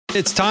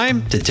It's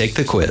time to take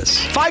the quiz.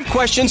 5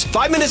 questions,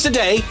 5 minutes a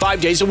day,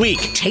 5 days a week.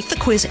 Take the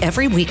quiz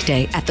every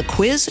weekday at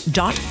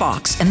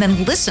thequiz.fox and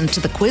then listen to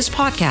the quiz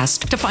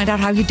podcast to find out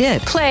how you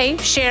did. Play,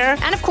 share,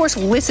 and of course,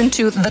 listen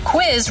to the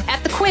quiz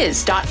at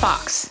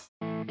thequiz.fox.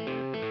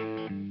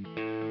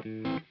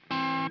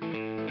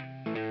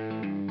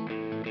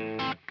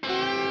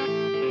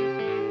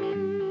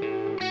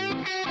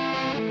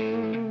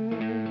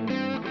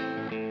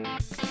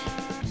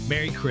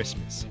 Merry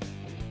Christmas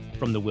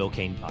from the Will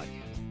Cain Podcast.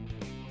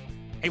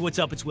 Hey, what's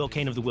up? It's Will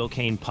Cain of the Will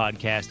Cain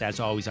Podcast.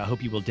 As always, I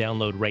hope you will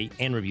download, rate,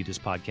 and review this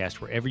podcast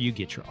wherever you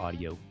get your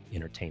audio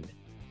entertainment.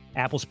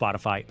 Apple,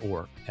 Spotify,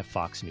 or at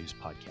Fox News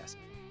Podcast.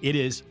 It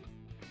is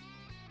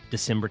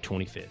December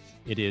 25th.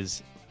 It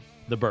is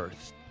the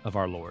birth of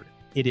our Lord.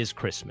 It is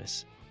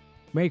Christmas.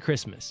 Merry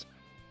Christmas.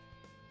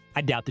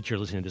 I doubt that you're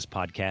listening to this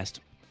podcast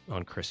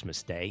on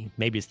Christmas Day.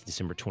 Maybe it's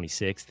December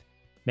 26th.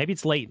 Maybe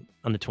it's late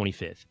on the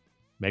 25th.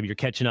 Maybe you're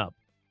catching up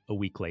a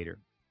week later.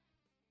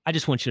 I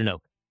just want you to know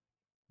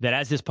that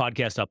as this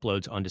podcast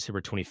uploads on December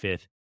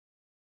 25th,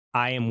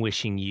 I am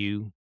wishing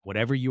you,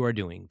 whatever you are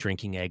doing,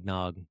 drinking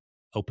eggnog,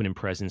 opening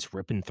presents,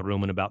 ripping through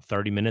them in about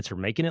 30 minutes, or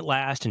making it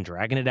last and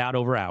dragging it out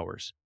over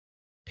hours,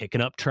 picking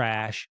up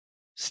trash,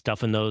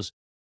 stuffing those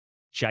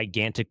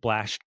gigantic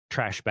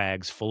trash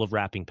bags full of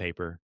wrapping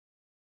paper,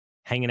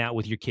 hanging out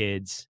with your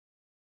kids,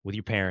 with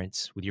your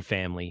parents, with your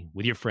family,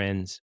 with your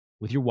friends,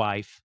 with your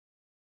wife,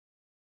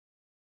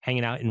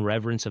 hanging out in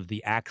reverence of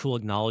the actual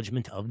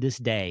acknowledgement of this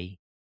day,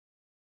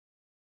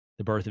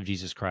 the birth of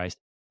Jesus Christ.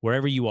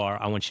 Wherever you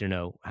are, I want you to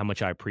know how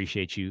much I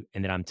appreciate you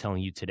and that I'm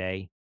telling you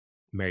today,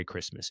 Merry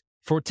Christmas.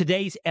 For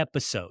today's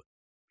episode,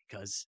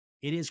 because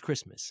it is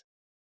Christmas,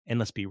 and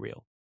let's be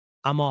real,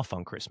 I'm off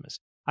on Christmas.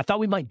 I thought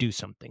we might do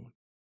something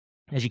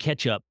as you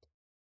catch up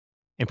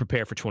and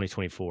prepare for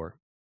 2024.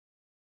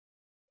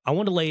 I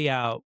want to lay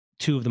out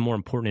 2 of the more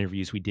important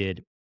interviews we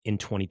did in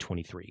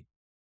 2023.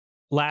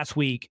 Last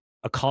week,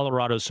 a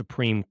Colorado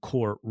Supreme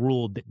Court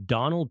ruled that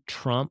Donald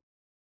Trump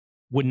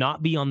would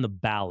not be on the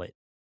ballot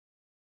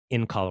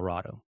in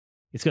Colorado.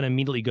 It's going to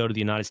immediately go to the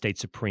United States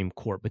Supreme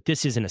Court, but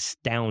this is an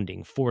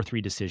astounding 4-3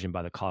 decision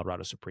by the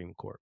Colorado Supreme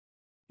Court.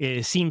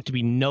 It seems to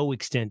be no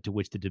extent to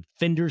which the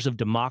defenders of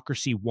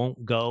democracy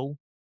won't go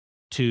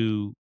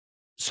to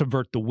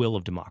subvert the will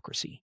of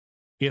democracy.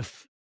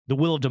 If the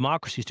will of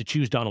democracy is to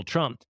choose Donald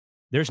Trump,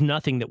 there's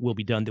nothing that will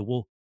be done that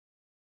will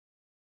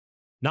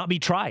not be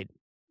tried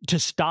to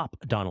stop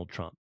Donald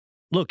Trump.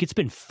 Look, it's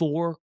been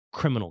 4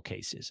 criminal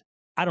cases.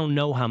 I don't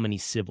know how many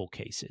civil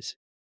cases.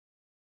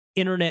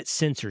 Internet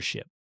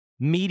censorship,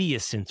 media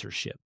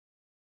censorship,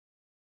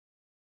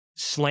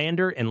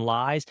 slander and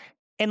lies.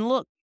 And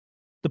look,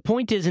 the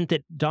point isn't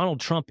that Donald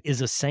Trump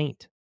is a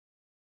saint.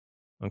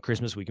 On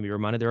Christmas, we can be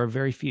reminded there are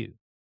very few.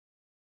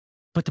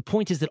 But the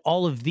point is that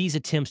all of these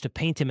attempts to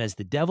paint him as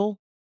the devil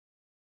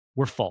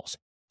were false.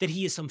 That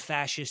he is some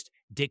fascist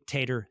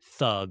dictator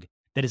thug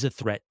that is a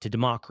threat to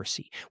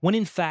democracy, when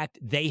in fact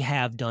they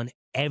have done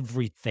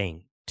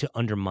everything to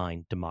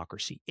undermine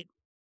democracy.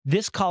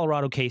 This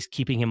Colorado case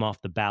keeping him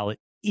off the ballot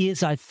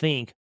is, I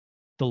think,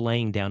 the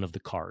laying down of the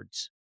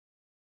cards.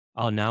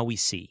 Oh, now we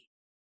see.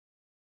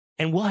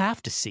 And we'll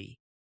have to see.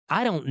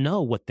 I don't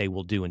know what they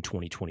will do in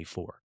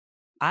 2024.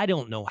 I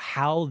don't know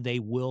how they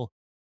will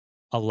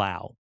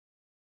allow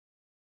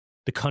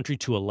the country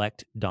to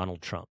elect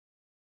Donald Trump.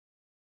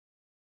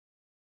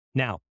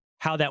 Now,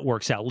 how that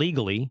works out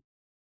legally,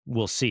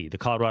 we'll see. The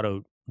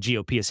Colorado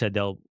GOP has said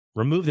they'll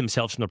remove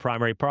themselves from the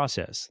primary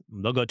process.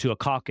 They'll go to a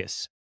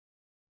caucus,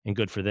 and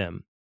good for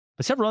them.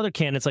 But several other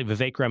candidates like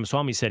Vivek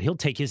Ramaswamy said he'll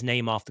take his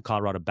name off the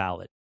Colorado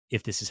ballot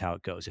if this is how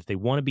it goes, if they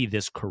want to be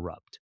this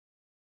corrupt.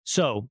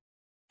 So,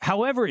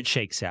 however it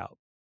shakes out,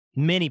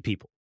 many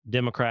people,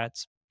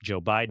 Democrats,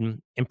 Joe Biden,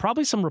 and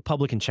probably some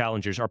Republican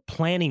challengers are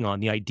planning on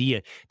the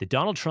idea that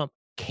Donald Trump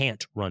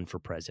can't run for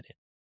president.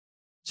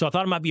 So I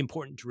thought it might be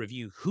important to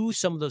review who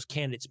some of those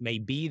candidates may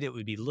be that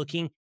would be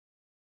looking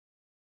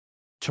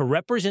to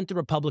represent the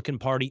Republican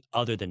Party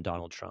other than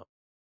Donald Trump.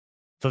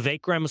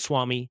 Vivek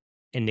Ramaswamy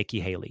and Nikki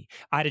Haley.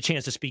 I had a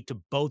chance to speak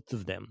to both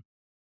of them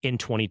in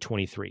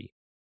 2023,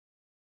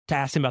 to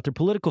ask them about their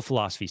political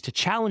philosophies, to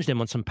challenge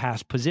them on some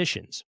past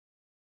positions.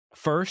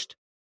 First,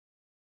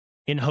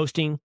 in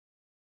hosting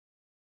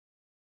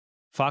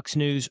Fox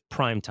News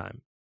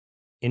Primetime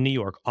in New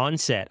York on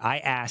set, I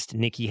asked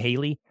Nikki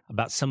Haley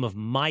about some of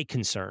my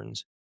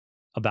concerns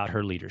about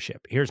her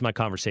leadership. Here's my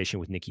conversation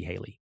with Nikki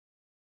Haley.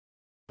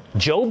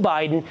 Joe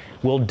Biden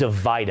will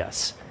divide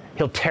us.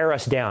 He'll tear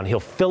us down. He'll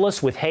fill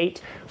us with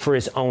hate for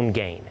his own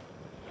gain,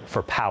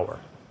 for power.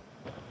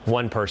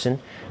 One person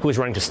who is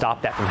running to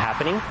stop that from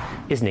happening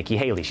is Nikki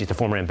Haley. She's the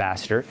former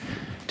ambassador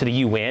to the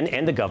UN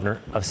and the governor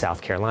of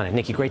South Carolina.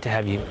 Nikki, great to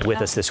have you with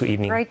us this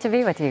evening. Great to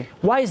be with you.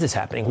 Why is this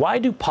happening? Why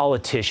do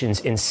politicians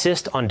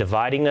insist on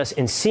dividing us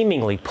and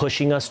seemingly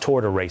pushing us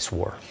toward a race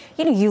war?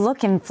 You know, you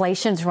look,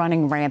 inflation's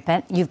running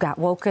rampant. You've got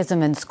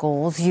wokeism in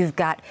schools. You've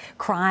got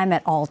crime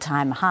at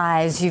all-time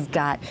highs. You've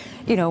got,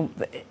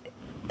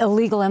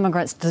 illegal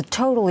immigrants, the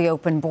totally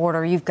open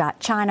border. You've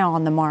got China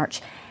on the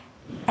march.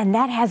 And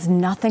that has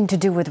nothing to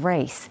do with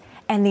race.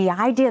 And the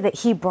idea that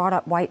he brought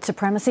up white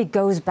supremacy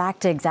goes back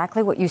to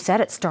exactly what you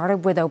said. It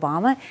started with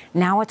Obama.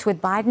 Now it's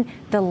with Biden.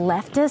 The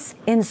leftists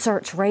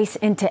insert race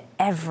into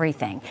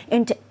everything.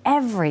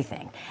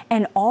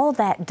 And all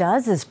that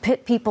does is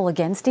pit people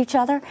against each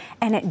other,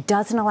 and it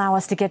doesn't allow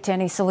us to get to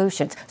any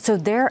solutions. So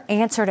their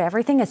answer to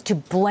everything is to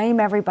blame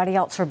everybody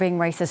else for being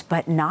racist,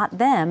 but not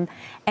them.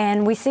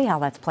 And we see how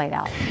that's played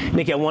out.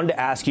 Nikki, I wanted to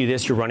ask you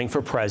this. You're running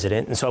for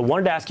president. And so I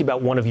wanted to ask you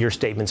about one of your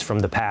statements from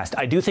the past.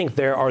 I do think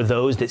there are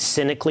those that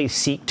cynically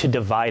seek to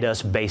divide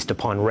us based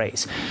upon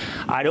race.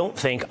 I don't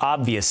think,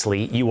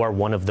 obviously, you are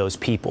one of those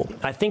people.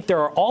 I think there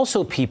are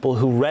also people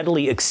who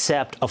readily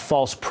accept a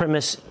false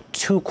premise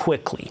too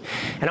quickly.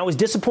 And I was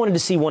disappointed to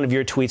see one of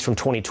your tweets from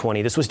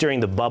 2020. This was during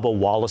the Bubba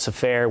Wallace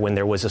affair when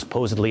there was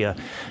supposedly a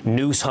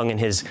noose hung in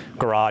his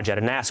garage at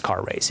a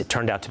NASCAR race. It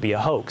turned out to be a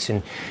hoax.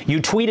 And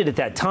you tweeted at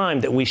that time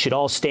that we should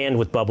all stand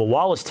with Bubba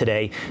Wallace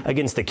today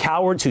against the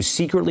cowards who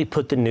secretly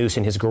put the noose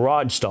in his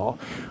garage stall.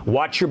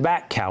 Watch your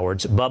back,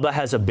 cowards. Bubba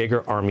has a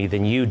bigger army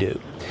than you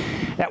do.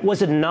 That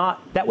was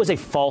a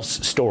false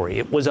story.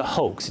 It was a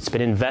hoax. It's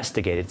been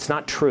investigated. It's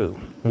not true.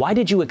 Why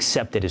did you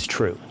accept it as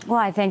true? Well,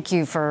 I thank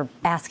you for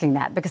asking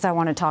that because I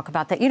want to talk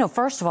about that. You know,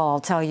 first of all, I'll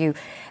tell you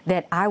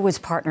that I was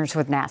partners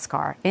with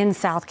NASCAR. In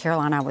South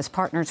Carolina, I was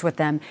partners with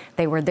them.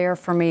 They were there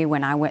for me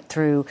when I went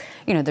through,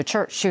 the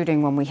church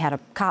shooting, when we had a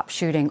cop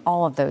shooting,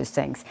 all of those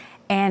things.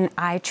 And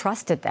I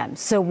trusted them.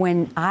 So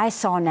when I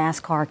saw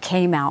NASCAR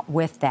came out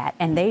with that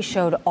and they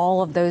showed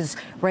all of those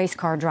race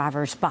car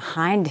drivers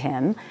behind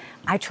him,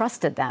 I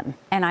trusted them,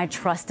 and I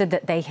trusted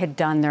that they had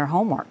done their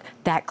homework.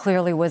 That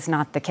clearly was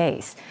not the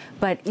case.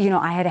 But,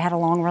 I had had a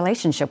long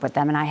relationship with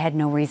them, and I had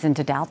no reason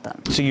to doubt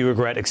them. So you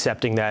regret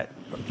accepting that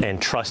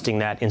and trusting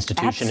that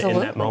institution in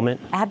that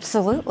moment?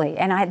 Absolutely.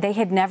 And they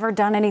had never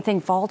done anything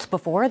false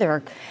before.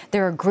 They're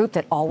a group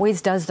that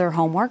always does their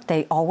homework.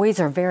 They always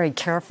are very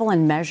careful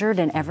and measured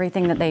in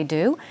everything that they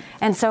do.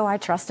 And so I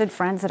trusted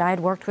friends that I had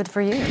worked with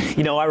for years.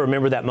 I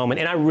remember that moment,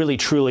 and I really,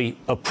 truly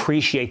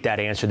appreciate that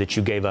answer that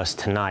you gave us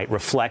tonight,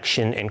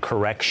 reflection and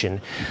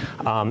correction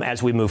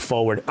as we move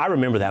forward. I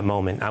remember that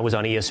moment. I was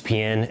on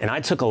ESPN, and I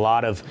took a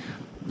lot of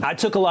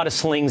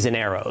slings and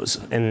arrows.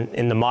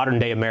 In the modern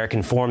day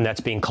American form, that's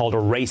being called a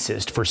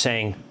racist for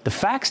saying the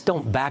facts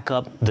don't back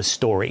up the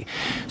story.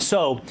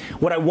 So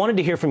what I wanted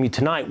to hear from you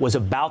tonight was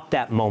about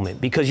that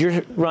moment, because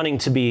you're running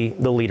to be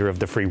the leader of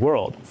the free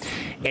world.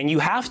 And you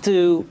have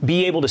to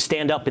be able to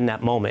stand up in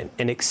that moment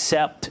and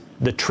accept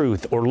the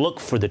truth or look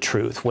for the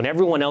truth when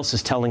everyone else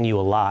is telling you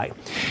a lie.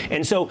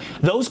 And so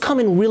those come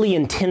in really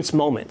intense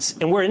moments.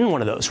 And we're in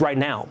one of those right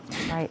now.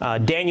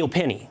 Right. Daniel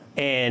Penny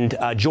and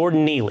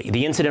Jordan Neely,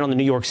 the incident on the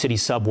New York City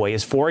subway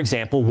is, for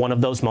example, one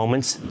of those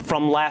moments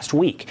from last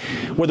week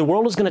where the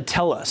world is going to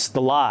tell us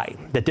the lie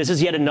that this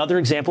is yet another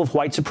example of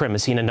white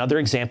supremacy and another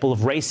example of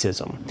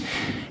racism.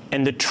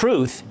 And the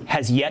truth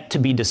has yet to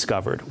be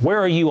discovered. Where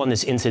are you on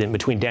this incident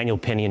between Daniel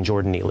Penny and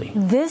Jordan Neely?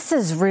 This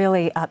is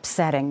really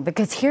upsetting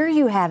because here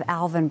you have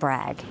Alvin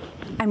Bragg.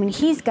 I mean,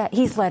 he's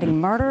letting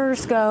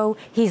murderers go.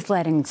 He's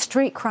letting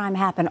street crime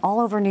happen all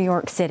over New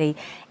York City.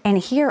 And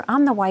here,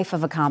 I'm the wife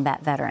of a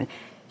combat veteran.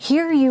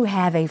 Here you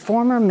have a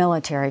former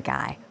military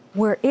guy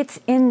where it's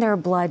in their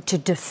blood to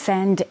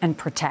defend and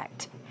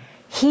protect.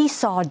 He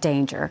saw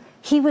danger.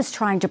 He was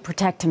trying to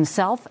protect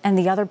himself and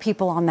the other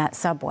people on that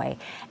subway.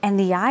 And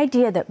the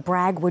idea that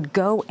Bragg would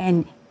go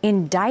and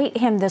indict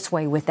him this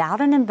way without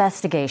an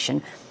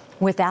investigation,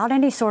 without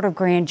any sort of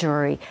grand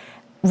jury,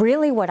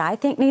 really what I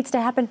think needs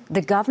to happen,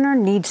 the governor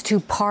needs to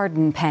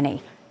pardon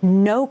Penny.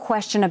 No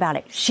question about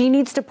it. She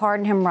needs to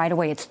pardon him right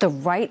away. It's the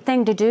right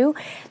thing to do.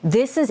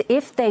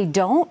 If they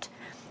don't,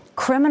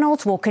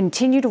 criminals will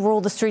continue to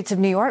rule the streets of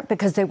New York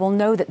because they will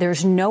know that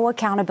there's no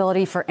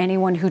accountability for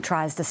anyone who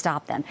tries to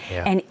stop them.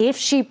 Yeah. And if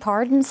she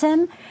pardons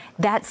him,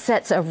 that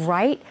sets a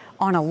right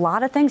on a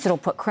lot of things. It'll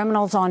put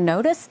criminals on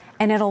notice,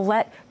 and it'll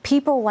let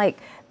people like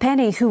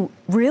Penny, who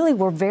really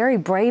were very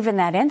brave in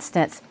that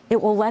instance,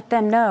 it will let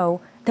them know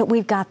that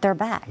we've got their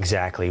back.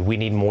 Exactly. We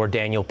need more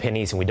Daniel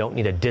Pennies, and we don't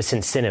need a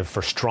disincentive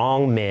for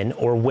strong men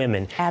or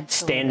women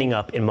standing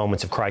up in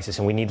moments of crisis.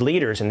 And we need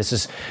leaders, and this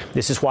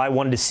is why I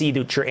wanted to see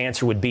what your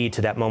answer would be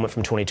to that moment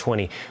from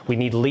 2020. We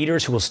need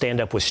leaders who will stand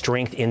up with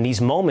strength in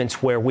these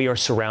moments where we are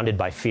surrounded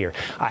by fear.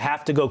 I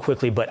have to go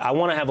quickly, but I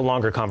want to have a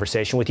longer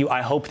conversation with you.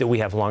 I hope that we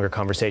have a longer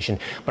conversation.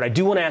 But I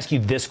do want to ask you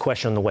this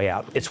question on the way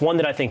out. It's one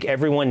that I think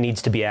everyone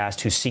needs to be asked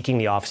who's seeking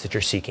the office that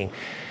you're seeking.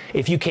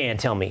 If you can,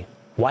 tell me,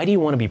 why do you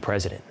want to be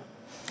president?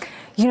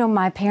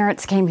 My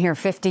parents came here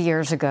 50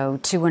 years ago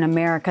to an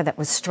America that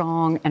was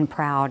strong and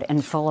proud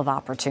and full of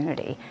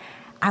opportunity.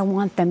 I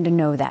want them to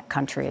know that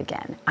country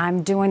again.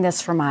 I'm doing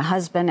this for my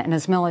husband and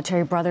his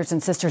military brothers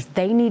and sisters.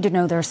 They need to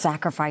know their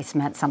sacrifice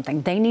meant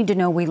something. They need to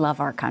know we love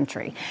our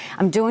country.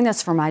 I'm doing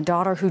this for my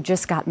daughter who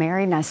just got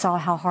married, and I saw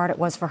how hard it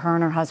was for her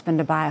and her husband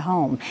to buy a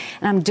home.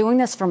 And I'm doing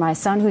this for my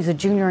son who's a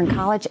junior in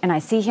college, and I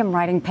see him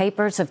writing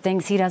papers of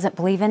things he doesn't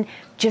believe in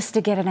just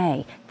to get an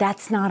A.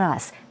 That's not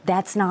us.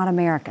 That's not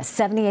America.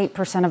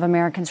 78% of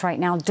Americans right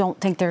now don't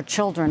think their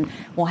children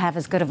will have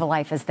as good of a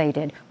life as they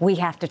did. We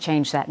have to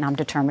change that, and I'm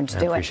determined to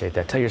do it. I appreciate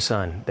that. Tell your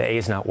son the A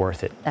is not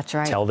worth it. That's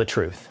right. Tell the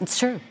truth. It's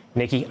true.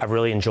 Nikki, I've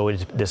really enjoyed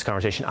this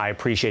conversation. I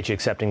appreciate you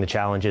accepting the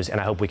challenges,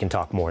 and I hope we can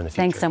talk more in the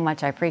future. Thanks so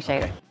much. I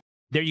appreciate it.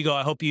 There you go.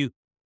 I hope you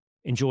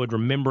enjoyed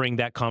remembering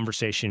that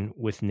conversation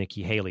with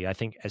Nikki Haley. I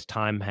think as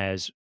time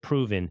has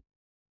proven,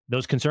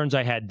 those concerns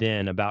I had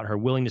then about her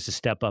willingness to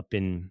step up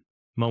in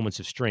moments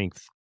of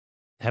strength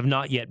have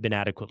not yet been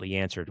adequately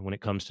answered when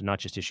it comes to not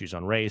just issues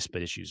on race,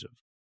 but issues of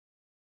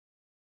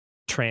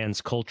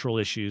transcultural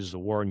issues, the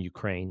war in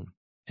Ukraine,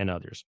 and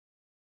others.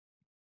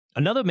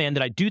 Another man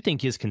that I do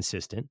think is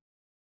consistent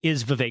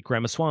is Vivek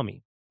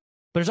Ramaswamy.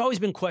 But there's always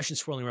been questions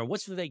swirling around.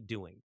 What's Vivek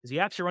doing? Is he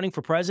actually running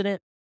for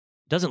president?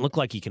 Doesn't look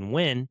like he can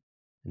win.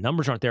 The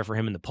numbers aren't there for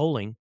him in the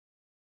polling.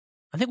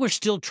 I think we're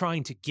still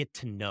trying to get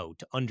to know,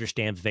 to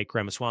understand Vivek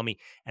Ramaswamy.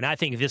 And I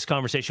think this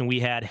conversation we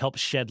had helps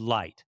shed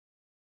light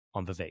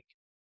on Vivek.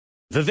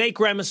 Vivek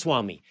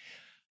Ramaswamy.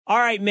 All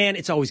right, man,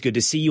 it's always good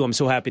to see you. I'm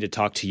so happy to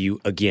talk to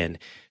you again.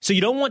 So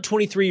you don't want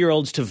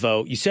 23-year-olds to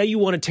vote. You say you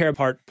want to tear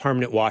apart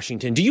permanent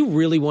Washington. Do you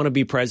really want to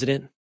be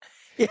president?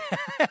 Yeah.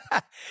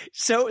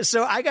 So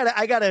I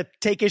gotta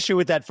take issue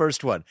with that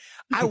first one.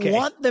 Okay. I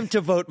want them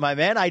to vote, my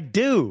man. I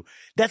do.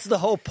 That's the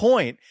whole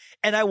point.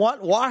 And I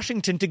want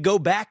Washington to go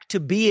back to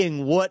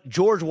being what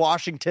George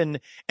Washington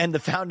and the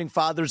founding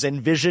fathers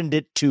envisioned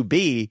it to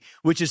be,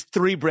 which is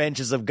 3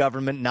 branches of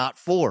government, not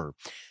 4.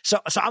 So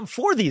I'm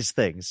for these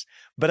things,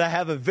 but I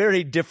have a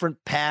very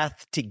different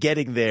path to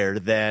getting there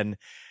than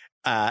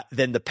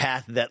the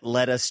path that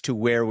led us to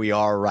where we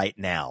are right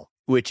now,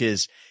 which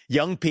is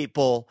young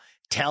people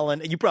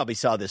telling, you probably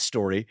saw this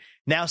story,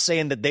 now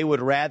saying that they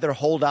would rather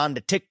hold on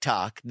to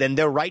TikTok than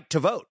their right to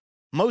vote.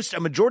 A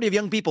majority of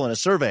young people in a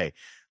survey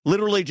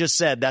literally just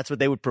said that's what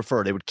they would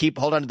prefer. They would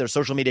hold on to their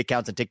social media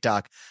accounts and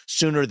TikTok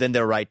sooner than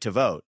their right to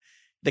vote.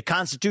 The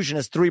Constitution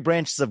has 3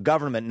 branches of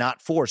government,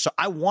 not 4. So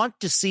I want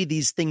to see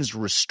these things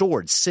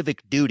restored: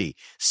 civic duty,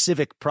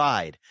 civic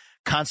pride,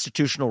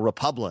 constitutional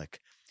republic.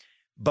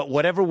 But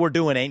whatever we're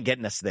doing ain't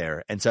getting us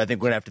there. And so I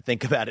think we're going to have to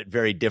think about it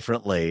very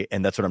differently.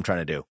 And that's what I'm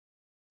trying to do.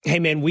 Hey,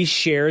 man, we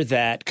share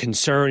that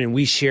concern and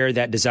we share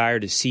that desire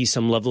to see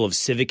some level of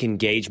civic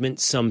engagement,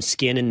 some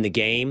skin in the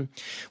game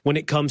when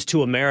it comes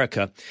to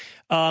America.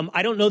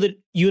 I don't know that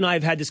you and I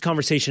have had this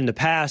conversation in the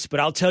past, but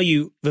I'll tell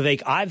you,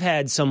 Vivek, I've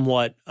had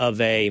somewhat of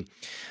an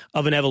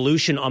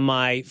evolution on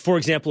my, for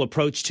example,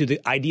 approach to the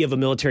idea of a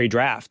military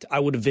draft. I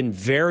would have been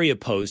very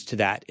opposed to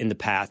that in the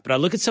past. But I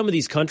look at some of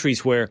these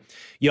countries where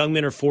young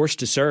men are forced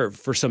to serve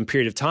for some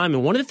period of time.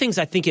 And one of the things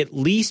I think at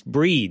least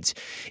breeds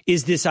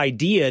is this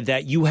idea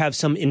that you have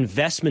some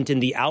investment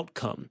in the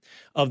outcome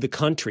of the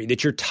country,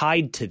 that you're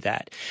tied to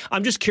that.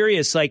 I'm just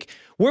curious,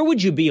 where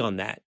would you be on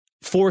that?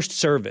 Forced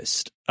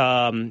service,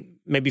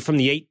 maybe from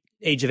the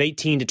age of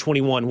 18 to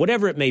 21,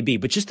 whatever it may be,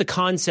 but just the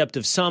concept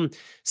of some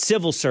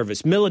civil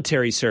service,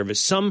 military service,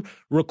 some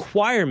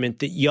requirement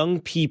that young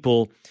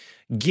people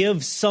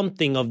give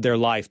something of their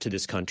life to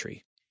this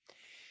country.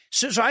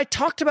 So I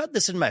talked about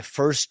this in my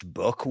first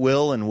book,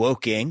 Will and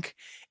Woke Inc.,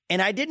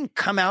 and I didn't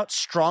come out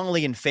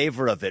strongly in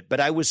favor of it,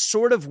 but I was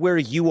sort of where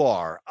you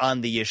are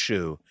on the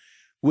issue,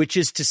 which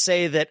is to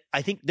say that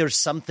I think there's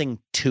something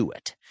to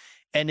it.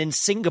 And in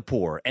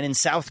Singapore and in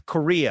South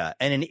Korea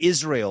and in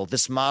Israel,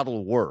 this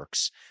model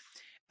works.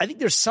 I think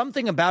there's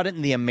something about it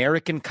in the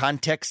American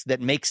context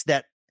that makes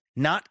that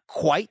not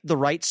quite the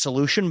right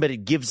solution, but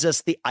it gives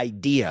us the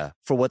idea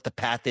for what the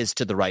path is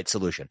to the right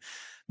solution.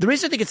 The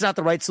reason I think it's not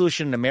the right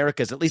solution in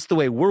America is, at least the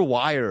way we're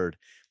wired,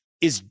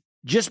 is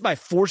just by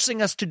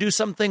forcing us to do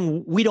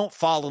something, we don't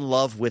fall in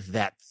love with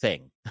that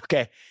thing.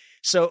 Okay.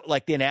 So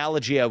the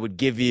analogy I would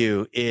give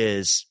you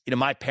is,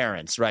 my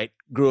parents, right,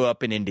 grew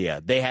up in India.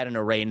 They had an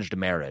arranged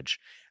marriage.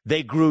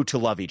 They grew to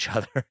love each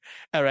other.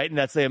 All right. And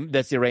that's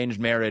the arranged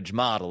marriage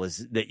model,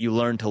 is that you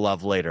learn to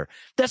love later.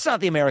 That's not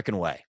the American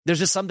way. There's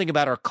just something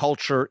about our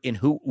culture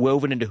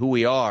woven into who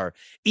we are,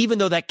 even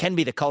though that can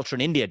be the culture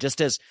in India.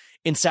 Just as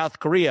in South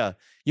Korea,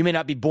 you may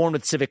not be born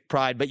with civic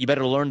pride, but you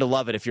better learn to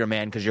love it if you're a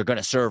man, because you're going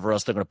to serve or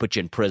else they're going to put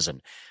you in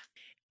prison.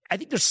 I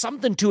think there's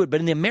something to it.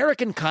 But in the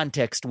American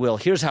context, Will,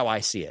 here's how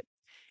I see it,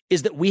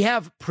 is that we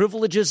have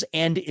privileges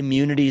and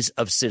immunities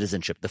of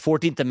citizenship. The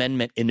 14th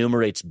Amendment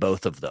enumerates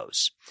both of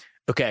those.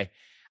 Okay.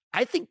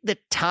 I think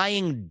that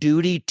tying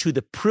duty to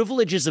the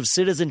privileges of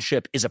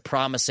citizenship is a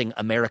promising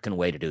American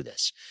way to do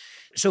this.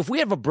 So if we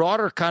have a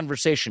broader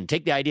conversation,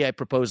 take the idea I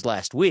proposed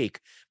last week,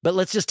 but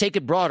let's just take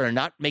it broader and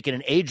not make it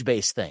an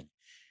age-based thing,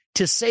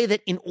 to say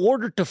that in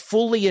order to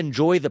fully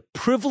enjoy the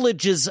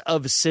privileges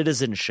of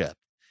citizenship,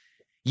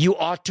 you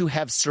ought to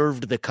have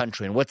served the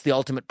country. And what's the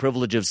ultimate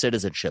privilege of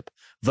citizenship?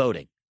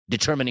 Voting,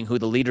 determining who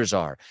the leaders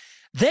are.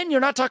 Then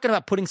you're not talking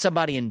about putting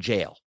somebody in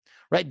jail,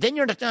 right? Then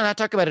you're not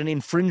talking about an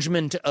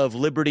infringement of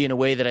liberty in a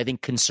way that I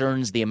think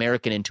concerns the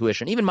American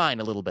intuition, even mine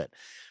a little bit.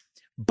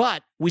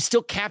 But we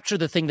still capture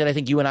the thing that I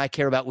think you and I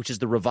care about, which is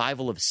the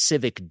revival of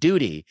civic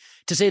duty,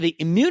 to say the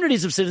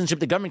immunities of citizenship,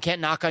 the government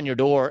can't knock on your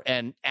door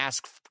and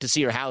ask to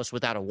see your house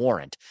without a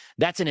warrant.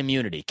 That's an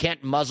immunity.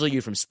 Can't muzzle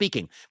you from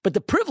speaking. But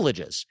the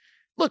privileges,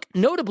 look,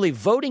 notably,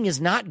 voting is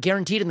not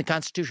guaranteed in the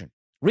Constitution.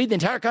 Read the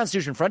entire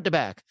Constitution front to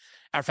back.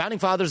 Our founding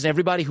fathers and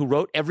everybody who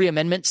wrote every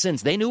amendment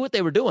since, they knew what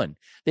they were doing.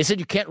 They said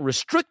you can't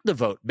restrict the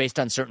vote based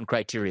on certain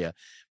criteria.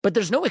 But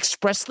there's no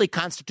expressly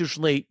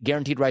constitutionally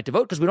guaranteed right to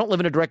vote because we don't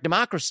live in a direct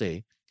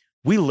democracy.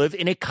 We live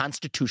in a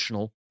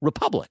constitutional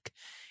republic.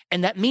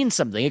 And that means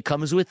something. It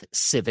comes with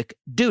civic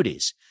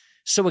duties.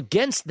 So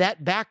against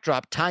that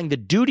backdrop, tying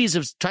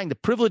the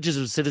privileges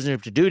of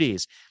citizenship to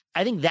duties,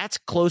 I think that's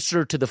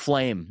closer to the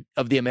flame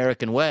of the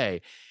American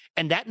way.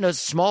 And that in a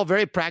small,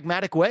 very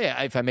pragmatic way,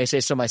 if I may say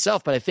so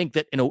myself, but I think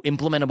that in an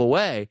implementable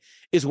way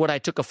is what I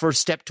took a first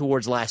step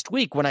towards last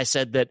week when I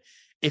said that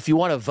if you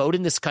want to vote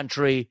in this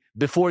country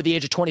before the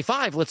age of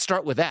 25, let's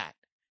start with that.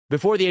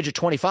 Before the age of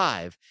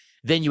 25,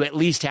 then you at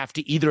least have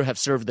to either have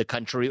served the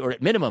country or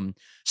at minimum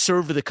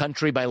serve the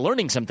country by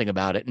learning something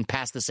about it and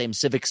pass the same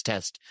civics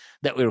test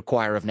that we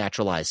require of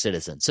naturalized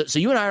citizens. So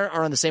you and I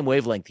are on the same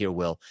wavelength here,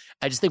 Will.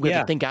 I just think we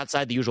have to think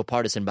outside the usual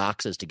partisan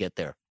boxes to get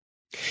there.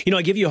 You know,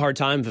 I give you a hard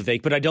time,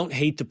 Vivek, but I don't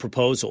hate the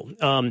proposal.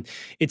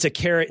 It's a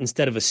carrot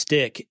instead of a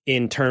stick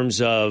in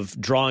terms of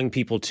drawing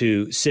people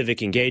to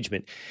civic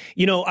engagement.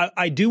 You know,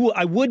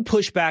 I would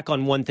push back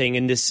on one thing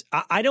in this.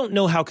 I don't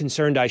know how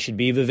concerned I should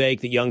be,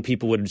 Vivek, that young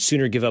people would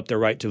sooner give up their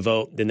right to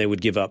vote than they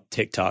would give up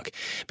TikTok.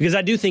 Because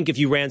I do think if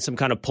you ran some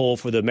kind of poll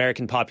for the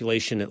American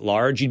population at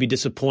large, you'd be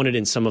disappointed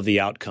in some of the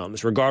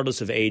outcomes, regardless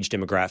of age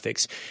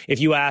demographics. If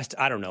you asked,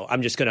 I don't know,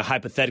 I'm just going to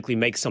hypothetically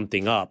make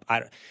something up.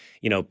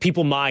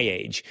 People my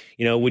age,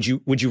 would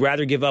you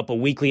rather give up a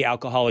weekly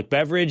alcoholic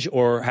beverage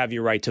or have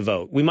your right to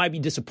vote? We might be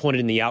disappointed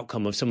in the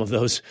outcome of some of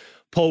those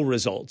poll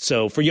results.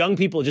 So for young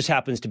people, it just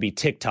happens to be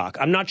TikTok.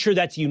 I'm not sure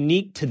that's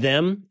unique to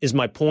them, is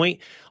my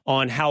point,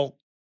 on how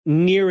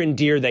near and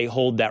dear they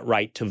hold that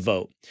right to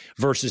vote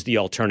versus the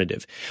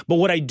alternative. But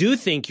what I do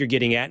think you're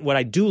getting at, and what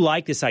I do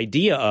like this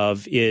idea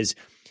of is,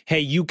 hey,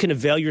 you can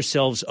avail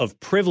yourselves of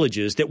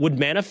privileges that would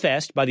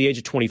manifest by the age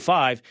of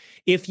 25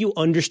 if you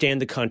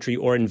understand the country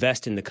or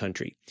invest in the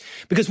country.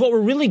 Because what we're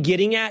really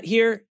getting at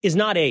here is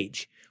not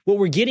age. What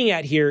we're getting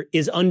at here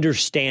is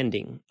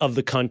understanding of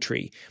the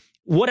country.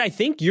 What I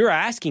think you're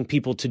asking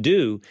people to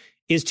do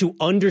is to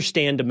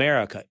understand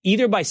America,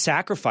 either by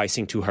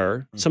sacrificing to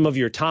her some of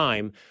your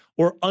time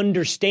or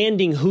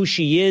understanding who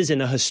she is in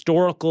a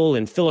historical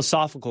and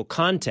philosophical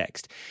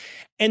context.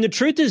 And the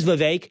truth is,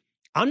 Vivek,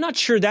 I'm not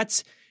sure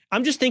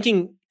I'm just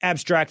thinking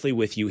abstractly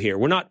with you here.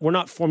 We're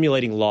not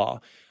formulating law.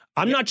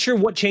 I'm not sure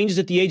what changes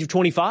at the age of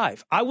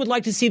 25. I would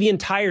like to see the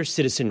entire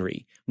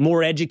citizenry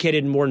more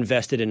educated and more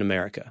invested in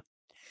America.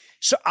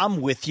 So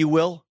I'm with you,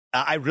 Will.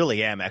 I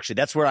really am, actually.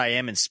 That's where I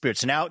am in spirit.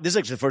 So now this is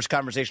actually the first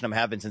conversation I'm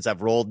having since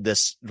I've rolled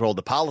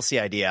the policy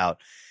idea out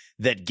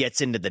that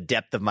gets into the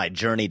depth of my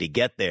journey to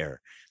get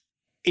there.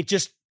 It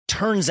just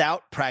turns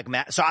out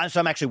pragmatic. So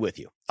I'm actually with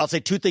you. I'll say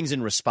two things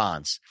in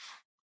response.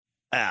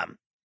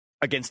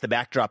 Against the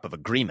backdrop of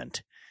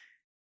agreement.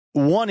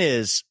 One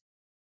is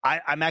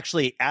I'm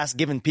actually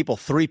giving people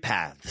three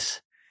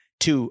paths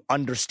to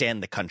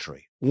understand the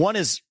country. One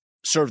is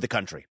serve the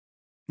country,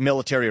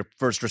 military or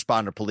first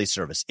responder police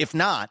service. If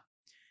not,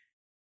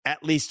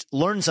 at least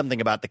learn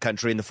something about the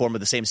country in the form of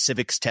the same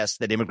civics test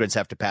that immigrants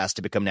have to pass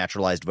to become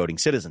naturalized voting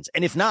citizens.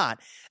 And if not,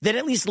 then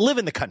at least live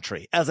in the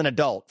country as an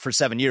adult for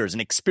 7 years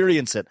and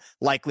experience it,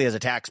 likely as a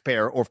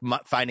taxpayer or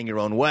finding your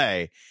own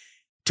way,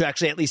 to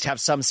actually at least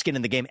have some skin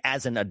in the game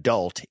as an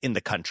adult in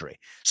the country.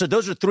 So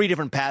those are three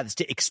different paths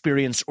to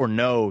experience or come to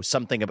know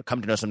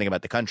something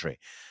about the country.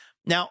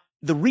 Now,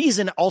 the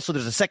reason also,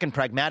 there's a second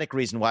pragmatic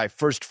reason why I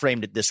first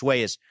framed it this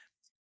way is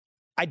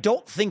I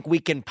don't think we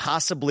can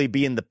possibly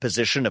be in the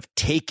position of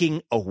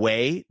taking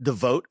away the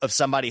vote of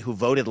somebody who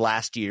voted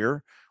last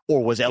year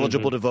or was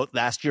eligible to vote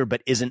last year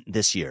but isn't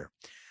this year.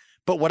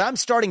 But what I'm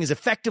starting is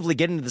effectively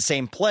getting to the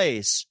same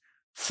place,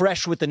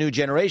 fresh with the new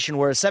generation,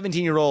 where a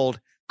 17-year-old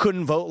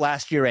couldn't vote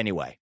last year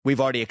anyway. We've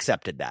already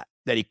accepted that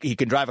he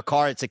can drive a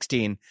car at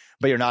 16,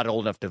 but you're not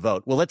old enough to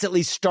vote. Well, let's at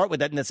least start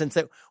with that in the sense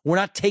that we're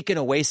not taking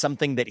away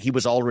something that he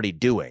was already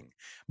doing.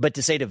 But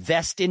to say to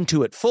vest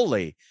into it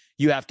fully,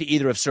 you have to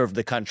either have served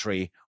the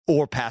country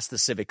or pass the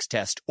civics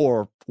test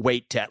or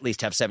wait to at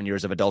least have 7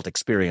 years of adult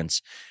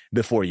experience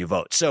before you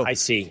vote. So I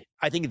see.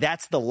 I think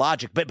that's the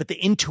logic. But the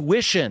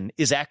intuition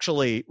is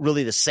actually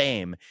really the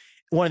same.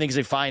 One of the things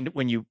I find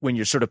when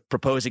you're sort of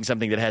proposing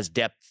something that has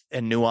depth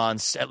and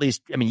nuance, at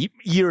least,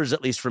 years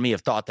at least for me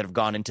of thought that have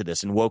gone into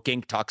this, and Woke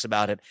Inc. talks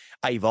about it.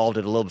 I evolved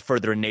it a little bit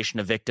further in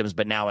Nation of Victims,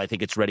 but now I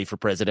think it's ready for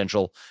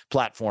presidential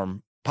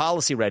platform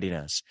policy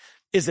readiness.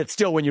 Is that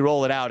still, when you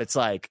roll it out, it's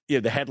like,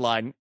 the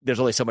headline, there's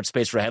only so much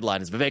space for a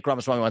headline, is Vivek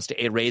Ramaswamy wants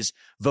to raise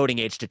voting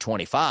age to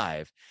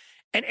 25.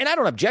 And I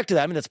don't object to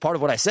that. That's part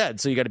of what I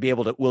said. So you got to be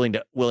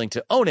willing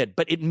to own it,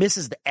 but it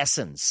misses the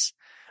essence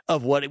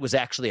of what it was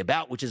actually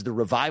about, which is the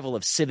revival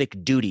of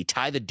civic duty,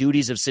 tie the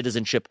duties of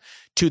citizenship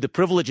to the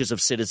privileges of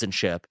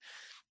citizenship.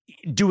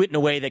 do it in a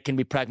way that can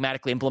be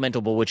pragmatically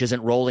implementable, which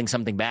isn't rolling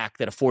something back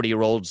that a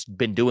 40-year-old's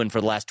been doing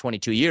for the last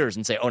 22 years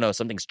and say, oh no,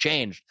 something's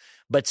changed,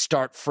 but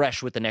start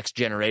fresh with the next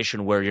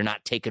generation where you're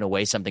not taking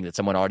away something that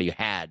someone already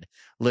had,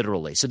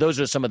 literally. So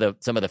those are some of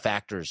the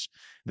factors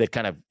that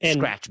kind of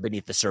scratch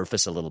beneath the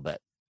surface a little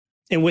bit.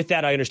 And with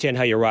that, I understand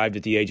how you arrived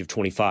at the age of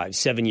 25,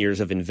 7 years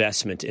of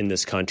investment in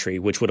this country,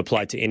 which would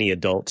apply to any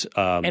adult.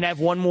 And I have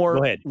one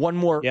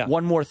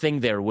more thing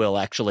there, Will,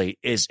 actually,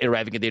 is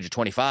arriving at the age of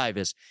 25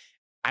 is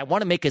I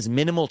want to make as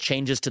minimal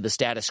changes to the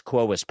status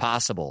quo as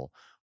possible.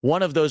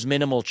 One of those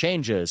minimal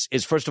changes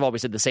is, first of all, we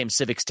said the same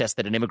civics test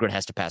that an immigrant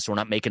has to pass, so we're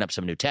not making up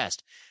some new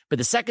test. But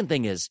the second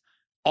thing is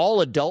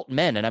all adult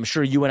men, and I'm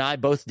sure you and I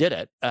both did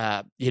it,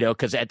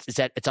 because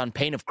it's on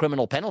pain of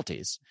criminal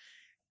penalties,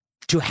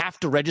 to have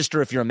to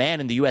register if you're a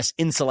man in the U.S.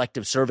 in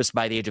selective service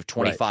by the age of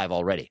 25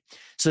 already.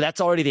 So that's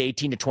already the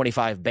 18 to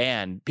 25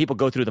 ban. People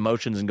go through the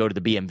motions and go to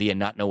the BMV and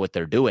not know what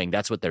they're doing.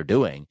 That's what they're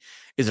doing,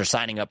 is they're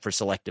signing up for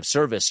selective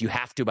service. You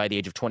have to by the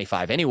age of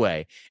 25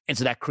 anyway. And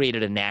so that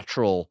created a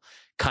natural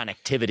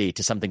connectivity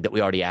to something that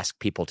we already ask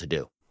people to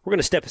do. We're going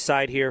to step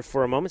aside here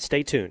for a moment.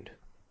 Stay tuned.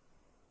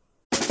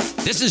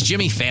 This is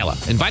Jimmy Fallon,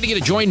 inviting you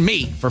to join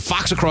me for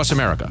Fox Across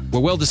America,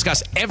 where we'll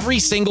discuss every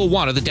single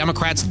one of the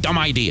Democrats' dumb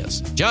ideas.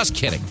 Just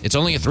kidding. It's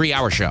only a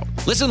 3-hour show.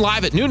 Listen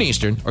live at noon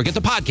Eastern or get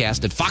the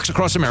podcast at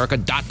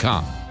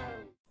foxacrossamerica.com.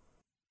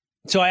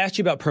 So I asked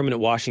you about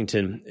permanent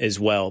Washington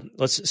as well.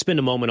 Let's spend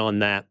a moment on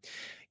that.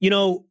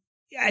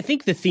 I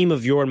think the theme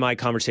of your and my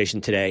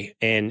conversation today,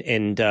 and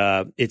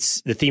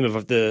it's the theme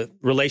of the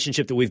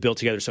relationship that we've built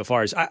together so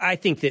far, is I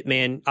think that,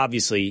 man,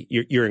 obviously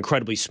you're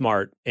incredibly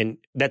smart, and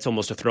that's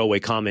almost a throwaway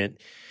comment.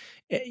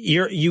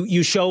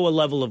 You show a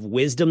level of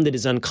wisdom that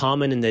is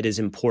uncommon and that is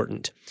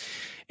important,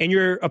 and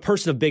you're a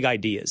person of big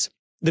ideas.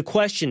 The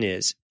question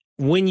is,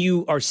 when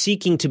you are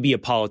seeking to be a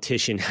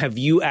politician, have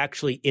you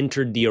actually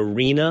entered the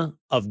arena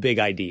of big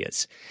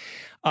ideas?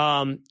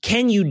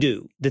 Can you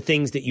do the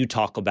things that you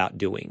talk about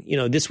doing?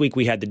 This week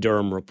we had the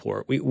Durham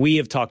report. We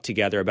have talked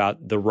together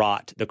about the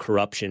rot, the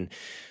corruption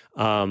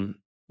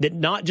that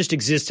not just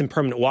exists in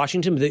permanent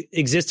Washington, but that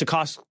exists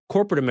across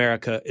corporate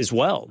America as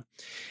well.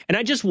 And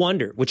I just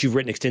wonder, which you've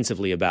written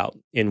extensively about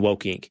in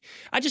Woke Inc.,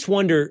 I just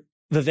wonder,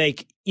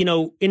 Vivek,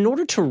 in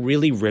order to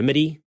really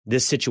remedy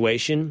this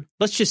situation,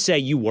 let's just say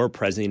you were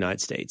president of the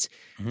United States,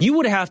 you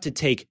would have to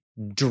take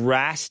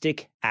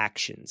drastic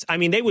actions. I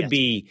mean, they would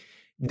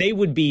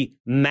be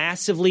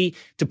massively,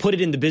 to put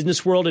it in the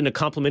business world in a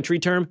complimentary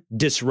term,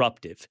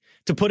 disruptive.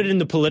 To put it in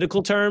the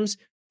political terms,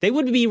 they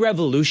would be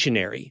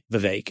revolutionary,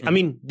 Vivek. I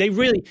mean, they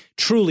really,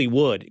 truly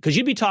would. Because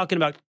you'd be talking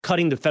about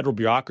cutting the federal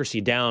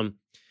bureaucracy down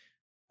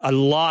a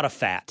lot of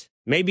fat,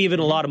 maybe even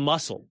a lot of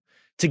muscle,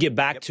 to get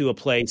back to a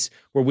place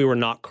where we were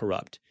not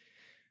corrupt.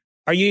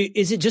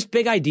 Is it just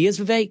big ideas,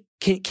 Vivek?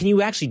 Can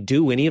you actually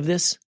do any of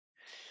this?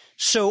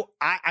 So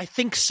I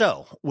think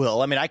so,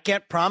 Will. I mean, I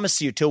can't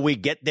promise you till we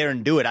get there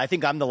and do it. I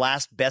think I'm the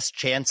last best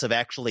chance of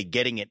actually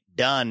getting it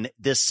done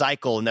this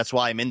cycle, and that's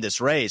why I'm in this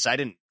race. I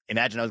didn't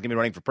imagine I was going to be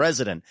running for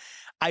president.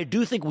 I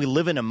do think we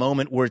live in a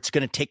moment where it's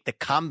going to take the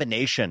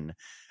combination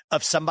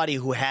of somebody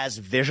who has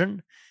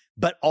vision,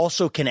 but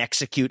also can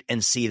execute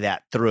and see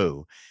that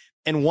through.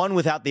 And one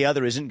without the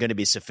other isn't going to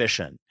be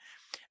sufficient.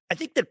 I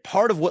think that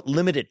part of what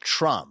limited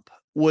Trump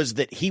was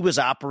that he was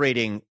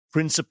operating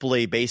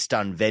principally based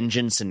on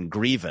vengeance and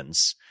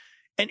grievance.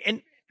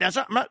 And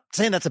I'm not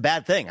saying that's a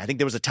bad thing. I think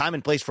there was a time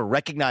and place for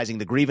recognizing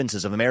the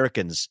grievances of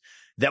Americans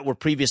that were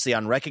previously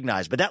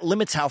unrecognized, but that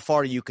limits how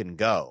far you can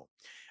go.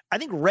 I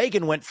think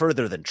Reagan went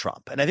further than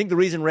Trump. And I think the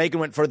reason Reagan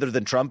went further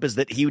than Trump is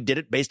that he did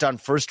it based on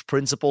first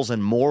principles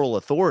and moral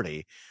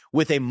authority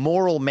with a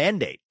moral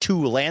mandate,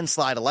 2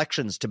 landslide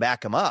elections to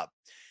back him up.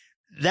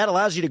 That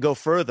allows you to go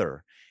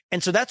further.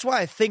 And so that's why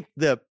I think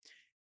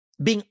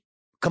being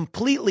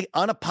completely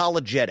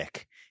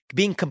unapologetic,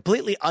 being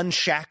completely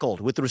unshackled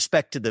with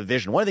respect to the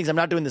vision. One of the things I'm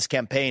not doing this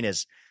campaign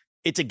is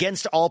it's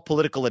against all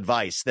political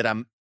advice that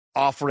I'm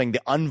offering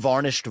the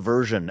unvarnished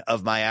version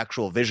of my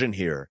actual vision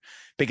here,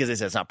 because they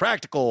say it's not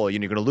practical. You're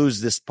going to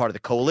lose this part of the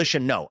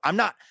coalition. No, I'm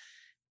not.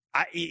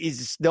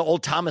 The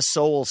old Thomas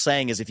Sowell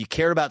saying is, if you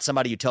care about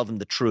somebody, you tell them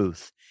the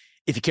truth.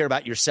 If you care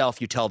about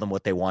yourself, you tell them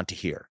what they want to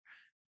hear.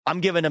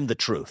 I'm giving them the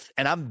truth,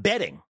 and I'm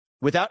betting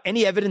without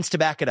any evidence to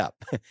back it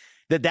up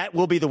that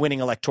will be the winning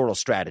electoral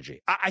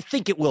strategy. I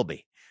think it will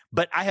be,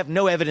 but I have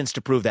no evidence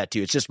to prove that to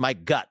you. It's just my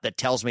gut that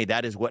tells me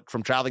that is what,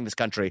 from traveling this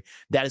country,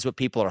 that is what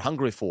people are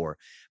hungry for.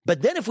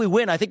 But then if we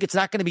win, I think it's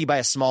not going to be by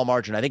a small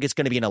margin. I think it's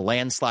going to be in a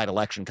landslide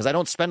election, because I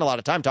don't spend a lot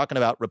of time talking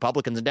about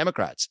Republicans and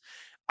Democrats.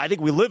 I think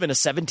we live in a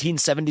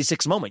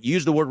 1776 moment. You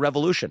use the word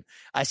revolution.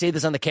 I say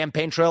this on the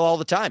campaign trail all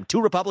the time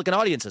to Republican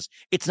audiences.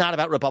 It's not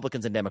about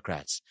Republicans and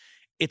Democrats.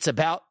 It's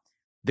about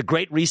the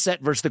Great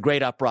Reset versus the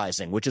Great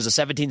Uprising, which is a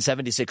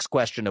 1776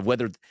 question of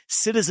whether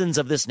citizens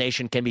of this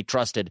nation can be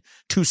trusted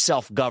to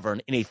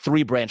self-govern in a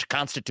 3-branch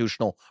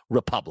constitutional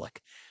republic.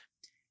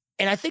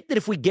 And I think that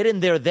if we get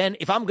in there, then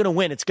if I'm going to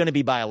win, it's going to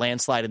be by a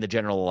landslide in the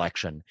general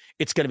election.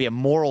 It's going to be a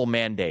moral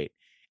mandate.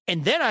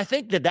 And then I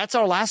think that that's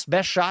our last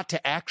best shot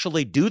to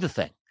actually do the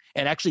thing.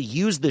 and actually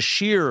use the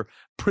sheer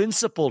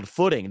principled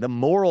footing, the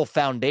moral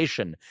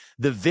foundation,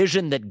 the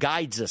vision that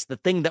guides us, the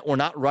thing that we're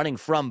not running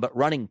from but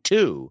running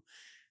to,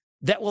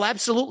 that will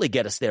absolutely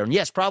get us there. And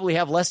yes, probably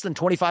have less than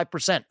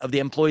 25% of the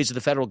employees of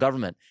the federal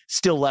government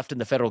still left in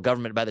the federal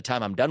government by the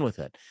time I'm done with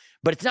it.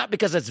 But it's not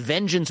because it's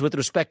vengeance with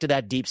respect to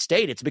that deep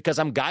state. It's because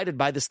I'm guided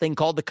by this thing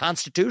called the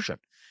Constitution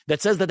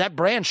that says that that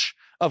branch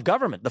of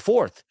government, the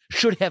fourth,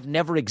 should have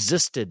never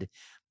existed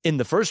in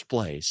the first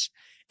place.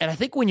 And I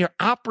think when you're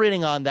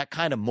operating on that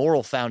kind of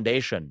moral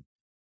foundation,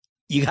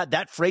 you got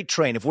that freight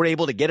train. If we're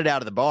able to get it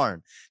out of the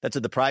barn, that's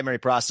what the primary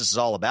process is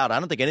all about. I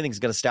don't think anything's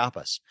going to stop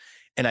us.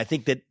 And I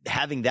think that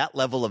having that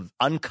level of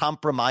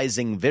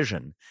uncompromising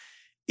vision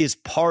is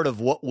part of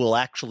what will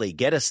actually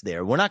get us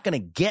there. We're not going to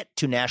get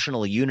to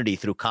national unity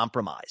through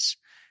compromise.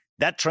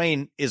 That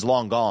train is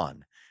long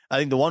gone. I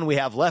think the one we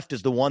have left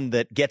is the one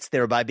that gets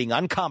there by being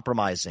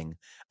uncompromising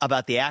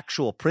about the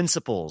actual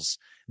principles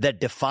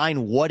that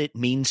define what it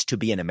means to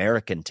be an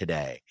American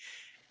today.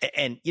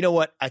 And you know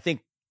what? I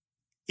think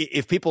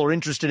if people are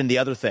interested in the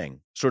other thing,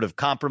 sort of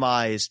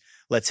compromise,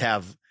 let's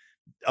have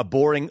a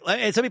boring,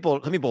 and some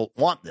people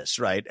want this,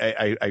 right?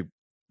 I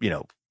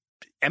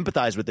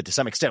empathize with it to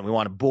some extent. We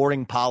want a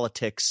boring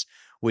politics.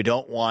 We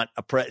don't want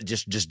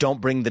just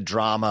don't bring the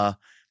drama,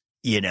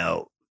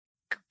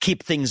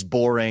 keep things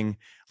boring.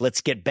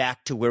 Let's get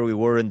back to where we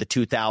were in the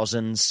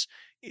 2000s.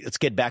 Let's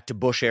get back to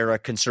Bush era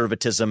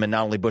conservatism, and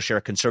not only Bush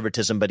era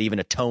conservatism, but even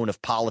a tone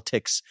of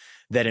politics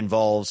that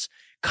involves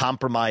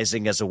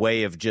compromising as a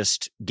way of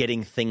just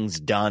getting things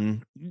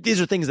done. These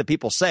are things that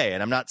people say,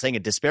 and I'm not saying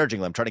it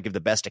disparagingly. I'm trying to give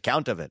the best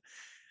account of it.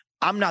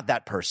 I'm not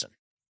that person.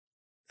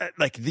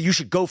 Like, you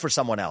should go for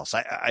someone else.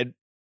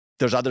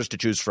 There's others to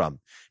choose from.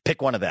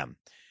 Pick one of them.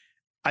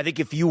 I think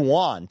if you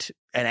want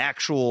an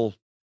actual,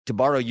 to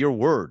borrow your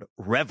word,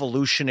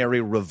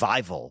 revolutionary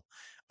revival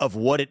of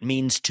what it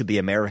means to be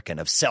American,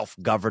 of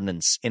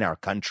self-governance in our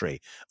country,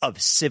 of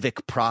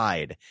civic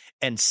pride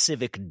and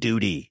civic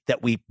duty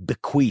that we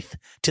bequeath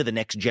to the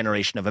next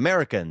generation of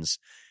Americans,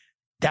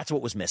 that's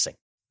what was missing.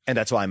 And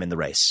that's why I'm in the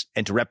race.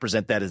 And to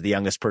represent that as the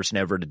youngest person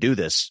ever to do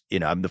this,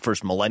 I'm the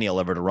first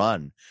millennial ever to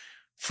run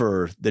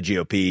for the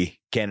GOP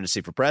candidacy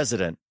for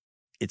president.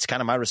 It's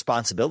kind of my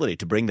responsibility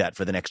to bring that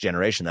for the next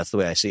generation. That's the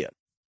way I see it.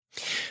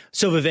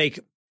 So, Vivek,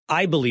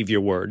 I believe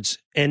your words.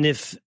 And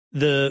if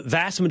the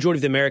vast majority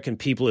of the American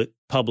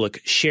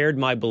public shared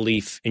my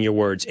belief in your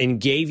words and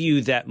gave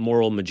you that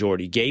moral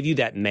majority, gave you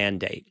that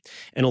mandate,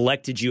 and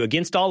elected you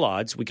against all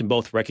odds, we can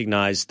both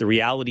recognize the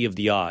reality of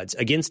the odds,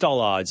 against all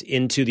odds,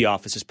 into the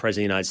office as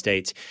President of the United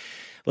States.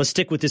 Let's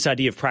stick with this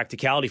idea of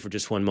practicality for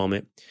just one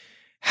moment.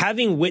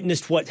 Having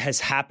witnessed what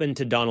has happened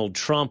to Donald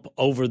Trump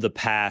over the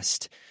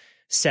past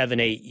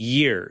 7-8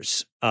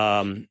 years,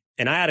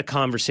 and I had a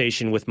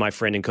conversation with my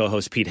friend and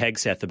co-host Pete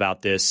Hegseth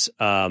about this,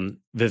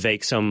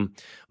 Vivek, some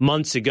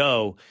months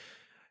ago,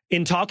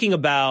 in talking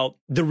about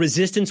the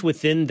resistance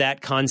within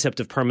that concept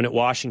of permanent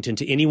Washington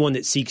to anyone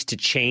that seeks to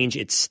change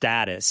its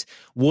status.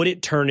 Would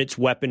it turn its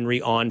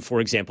weaponry on,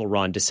 for example,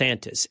 Ron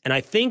DeSantis? And I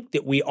think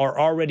that we are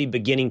already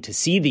beginning to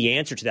see the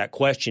answer to that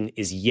question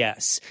is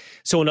yes.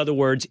 So in other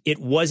words, it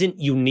wasn't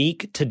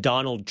unique to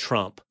Donald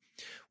Trump.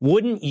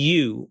 Wouldn't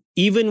you,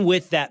 even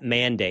with that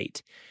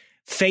mandate,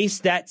 face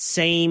that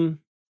same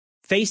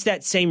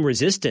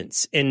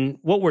resistance? And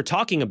what we're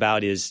talking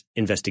about is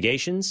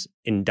investigations,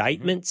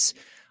 indictments,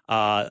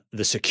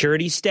 the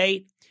security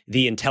state,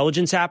 the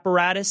intelligence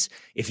apparatus.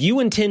 If you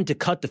intend to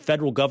cut the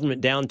federal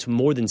government down to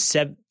more than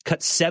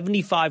cut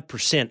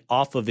 75%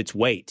 off of its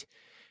weight,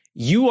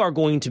 you are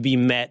going to be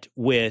met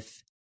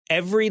with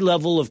every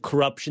level of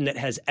corruption that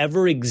has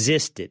ever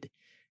existed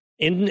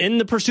in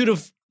the pursuit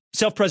of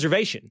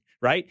self-preservation,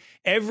 right?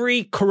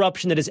 Every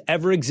corruption that has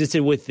ever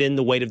existed within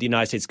the weight of the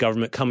United States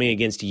government coming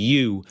against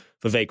you,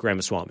 Vivek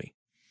Ramaswamy.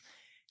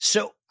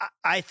 So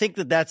I think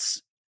that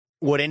that's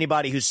what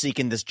anybody who's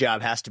seeking this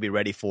job has to be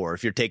ready for.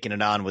 If you're taking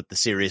it on with the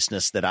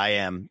seriousness that I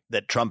am,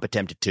 that Trump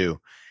attempted to,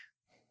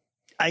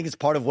 I think it's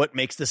part of what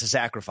makes this a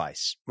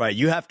sacrifice, right?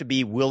 You have to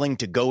be willing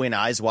to go in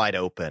eyes wide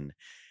open.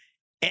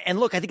 And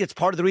look, I think it's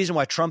part of the reason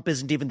why Trump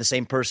isn't even the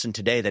same person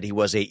today that he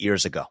was 8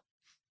 years ago.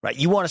 Right.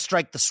 You want to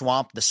strike the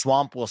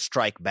swamp will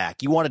strike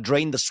back. You want to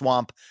drain the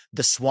swamp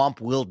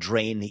will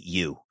drain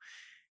you.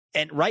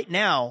 And right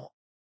now,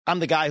 I'm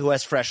the guy who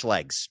has fresh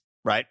legs,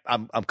 right?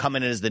 I'm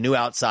coming in as the new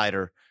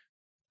outsider,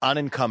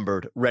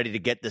 unencumbered, ready to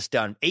get this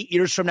done. 8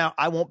 years from now,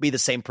 I won't be the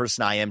same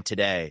person I am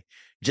today,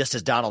 just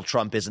as Donald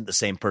Trump isn't the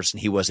same person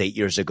he was 8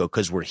 years ago,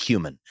 because we're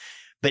human.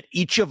 But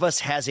each of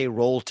us has a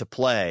role to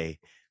play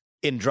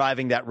in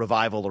driving that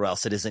revival, or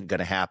else it isn't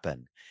going to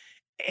happen.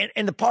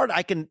 And the part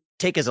I can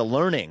take as a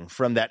learning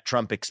from that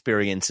Trump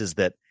experience is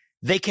that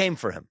they came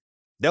for him.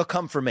 They'll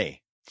come for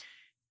me.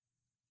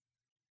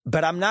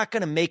 But I'm not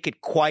going to make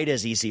it quite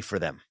as easy for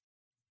them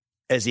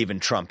as even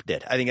Trump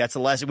did. I think that's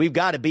the lesson. We've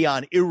got to be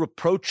on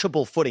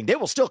irreproachable footing. They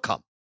will still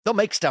come. They'll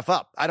make stuff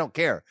up. I don't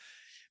care.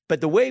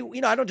 But the way,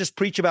 I don't just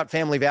preach about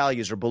family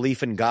values or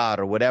belief in God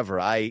or whatever.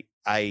 I'm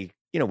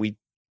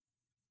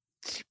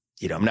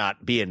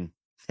not being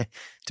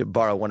to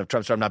borrow one of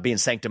Trump's, I'm not being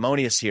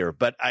sanctimonious here,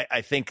 but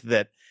I think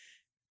that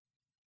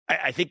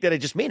I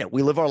just mean it.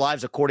 We live our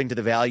lives according to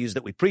the values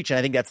that we preach. And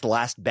I think that's the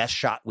last best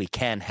shot we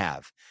can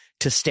have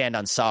to stand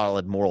on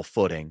solid moral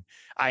footing.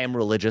 I am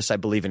religious. I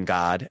believe in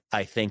God.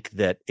 I think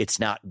that it's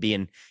not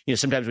being,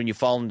 sometimes when you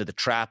fall into the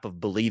trap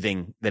of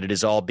believing that it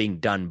is all being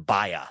done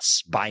by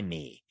us, by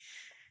me,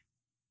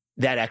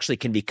 that actually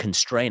can be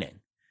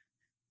constraining.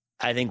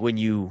 I think when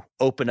you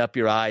open up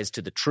your eyes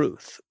to the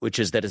truth, which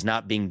is that is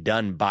not being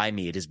done by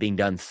me, it is being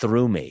done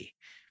through me.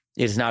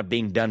 It is not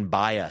being done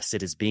by us.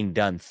 It is being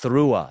done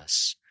through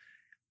us.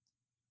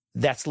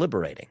 That's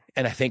liberating.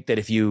 And I think that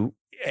if you,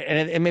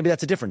 and maybe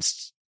that's a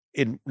difference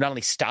in not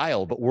only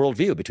style, but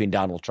worldview between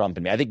Donald Trump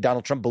and me. I think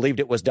Donald Trump believed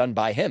it was done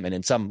by him. And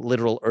in some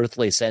literal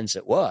earthly sense,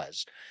 it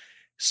was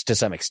to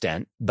some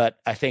extent. But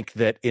I think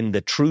that in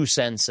the true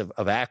sense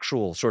of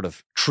actual sort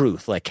of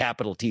truth, like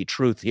capital T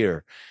truth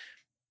here,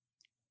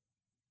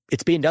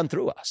 it's being done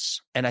through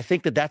us. And I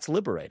think that that's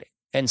liberating.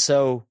 And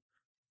so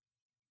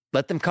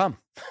let them come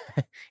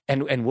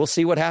and we'll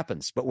see what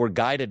happens. But we're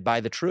guided by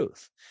the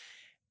truth.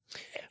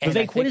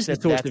 Vivek, what is the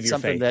source of your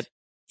faith? That,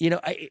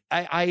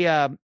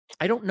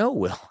 I don't know,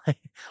 Will.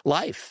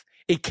 Life.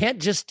 It can't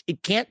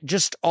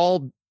just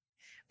all,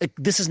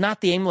 this is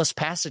not the aimless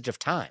passage of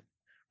time,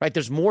 right?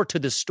 There's more to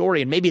this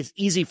story. And maybe it's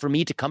easy for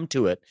me to come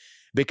to it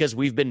because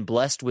we've been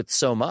blessed with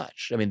so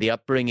much. I mean, the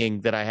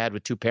upbringing that I had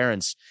with two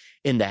parents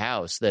in the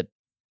house that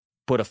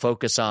put a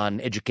focus on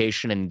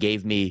education and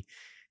gave me,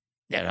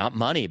 not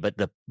money, but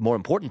the more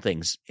important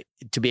things,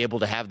 to be able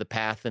to have the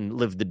path and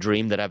live the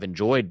dream that I've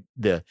enjoyed.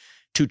 The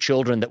two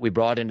children that we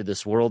brought into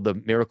this world, the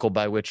miracle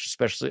by which,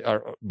 especially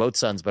our both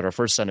sons, but our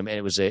first son, I mean,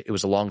 it was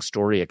a long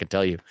story. I can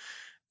tell you,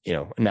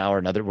 an hour,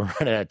 another, we're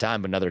running out of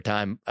time, another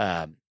time.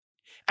 I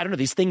don't know.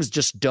 These things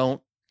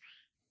don't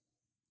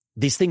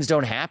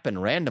happen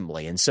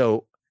randomly. And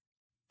so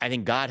I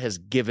think God has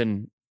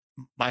given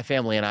my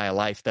family and I a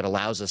life that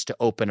allows us to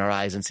open our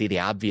eyes and see the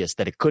obvious,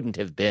 that it couldn't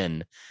have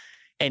been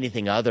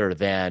anything other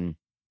than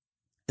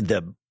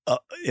the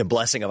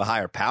blessing of a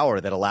higher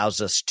power that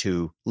allows us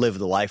to live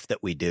the life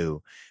that we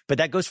do. But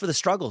that goes for the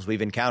struggles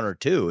we've encountered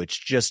too. It's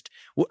just,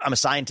 I'm a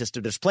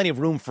scientist. There's plenty of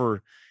room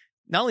for,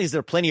 not only is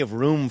there plenty of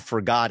room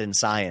for God in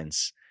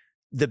science,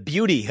 the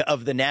beauty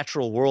of the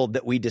natural world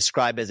that we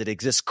describe as it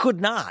exists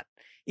could not.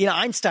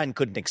 Einstein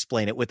couldn't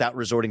explain it without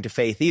resorting to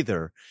faith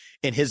either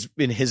in his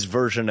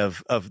version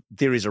of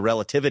theories of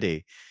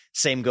relativity.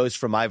 Same goes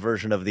for my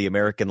version of the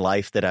American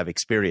life that I've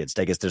experienced.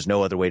 I guess there's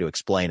no other way to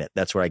explain it.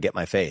 That's where I get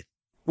my faith.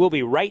 We'll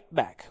be right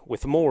back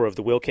with more of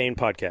the Will Cain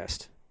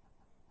Podcast.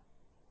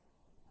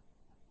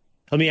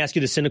 Let me ask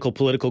you the cynical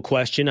political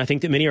question. I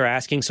think that many are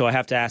asking, so I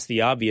have to ask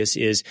the obvious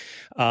is,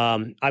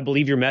 I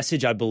believe your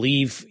message, I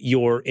believe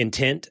your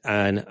intent,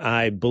 and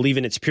I believe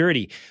in its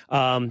purity.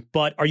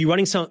 But are you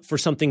running for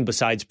something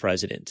besides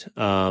president?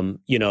 Donald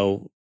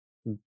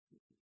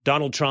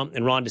Trump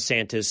and Ron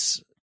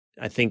DeSantis,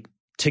 I think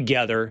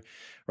together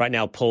right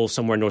now poll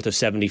somewhere north of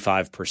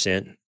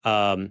 75%,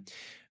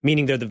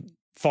 meaning they're the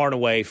far and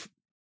away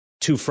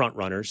two front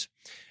runners.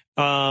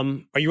 Are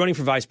you running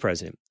for vice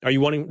president? Are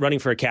you running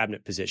for a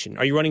cabinet position?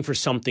 Are you running for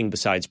something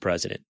besides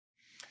president?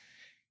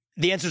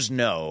 The answer is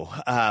no.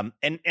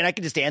 And I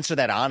can just answer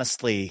that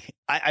honestly.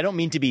 I don't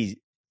mean to be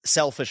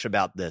selfish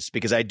about this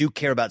because I do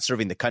care about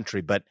serving the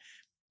country, but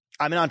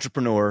I'm an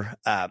entrepreneur.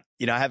 I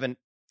haven't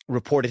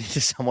reported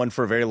to someone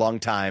for a very long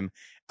time.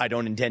 I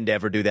don't intend to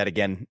ever do that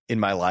again in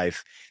my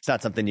life. It's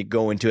not something you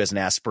go into as an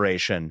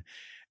aspiration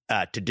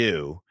to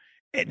do.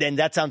 And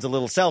that sounds a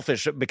little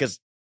selfish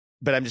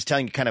but I'm just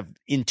telling you kind of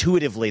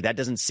intuitively, that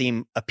doesn't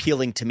seem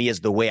appealing to me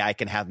as the way I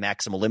can have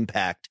maximal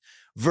impact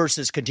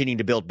versus continuing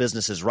to build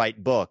businesses,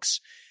 write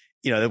books.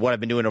 What I've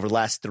been doing over the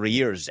last 3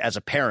 years as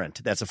a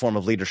parent, that's a form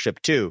of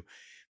leadership too.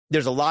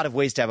 There's a lot of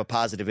ways to have a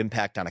positive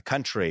impact on a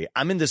country.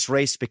 I'm in this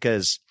race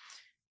because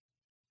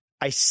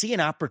I see an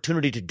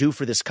opportunity to do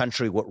for this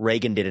country what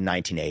Reagan did in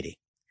 1980,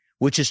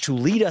 which is to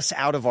lead us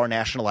out of our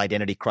national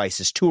identity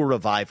crisis to a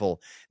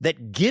revival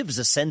that gives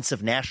a sense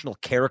of national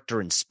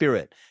character and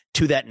spirit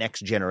to that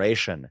next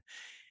generation.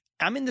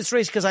 I'm in this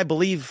race because I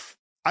believe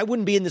I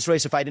wouldn't be in this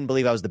race if I didn't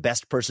believe I was the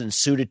best person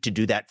suited to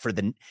do that for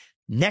the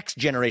next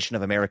generation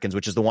of Americans,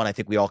 which is the one I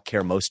think we all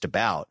care most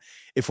about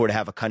if we're to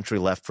have a country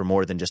left for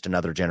more than just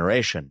another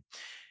generation.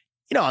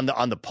 On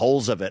the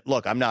polls of it,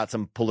 look, I'm not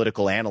some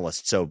political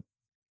analyst, so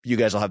you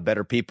guys will have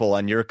better people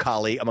on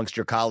amongst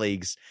your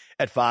colleagues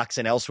at Fox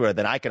and elsewhere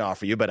than I can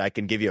offer you, but I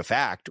can give you a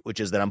fact, which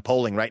is that I'm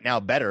polling right now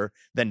better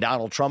than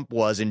Donald Trump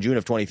was in June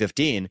of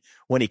 2015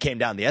 when he came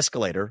down the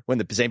escalator, when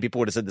the same people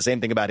would have said the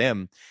same thing about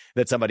him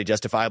that somebody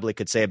justifiably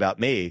could say about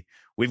me.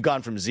 We've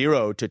gone from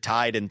 0 to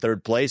tied in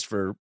third place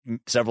for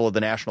several of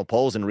the national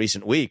polls in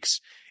recent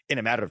weeks in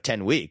a matter of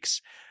 10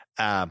 weeks.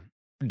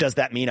 Does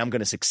that mean I'm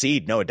going to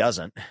succeed? No, it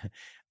doesn't.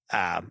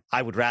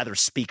 I would rather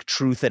speak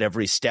truth at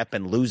every step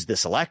and lose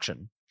this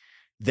election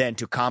than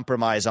to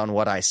compromise on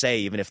what I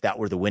say, even if that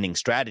were the winning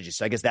strategy.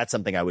 So I guess that's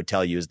something I would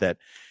tell you is that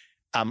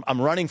I'm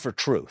running for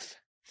truth.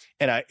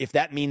 And if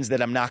that means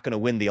that I'm not going to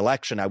win the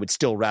election, I would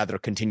still rather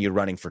continue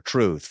running for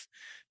truth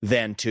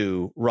than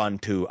to run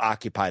to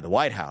occupy the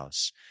White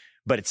House.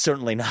 But it's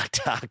certainly not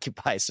to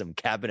occupy some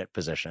cabinet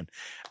position.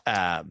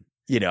 I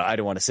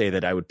don't want to say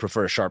that I would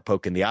prefer a sharp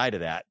poke in the eye to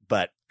that,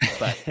 but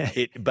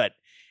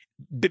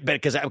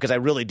because I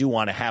really do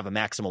want to have a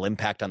maximal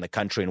impact on the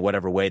country in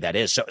whatever way that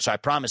is. So I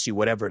promise you,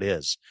 whatever it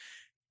is,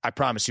 I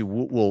promise you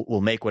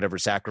we'll make whatever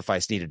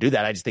sacrifice needed to do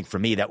that. I just think for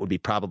me, that would be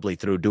probably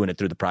through doing it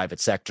through the private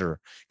sector,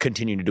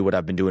 continuing to do what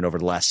I've been doing over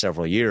the last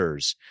several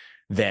years,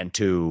 than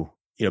to,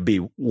 be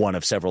one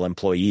of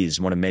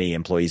many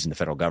employees in the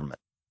federal government.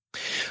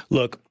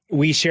 Look,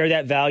 we share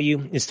that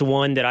value. It's the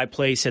one that I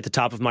place at the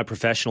top of my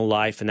professional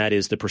life, and that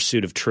is the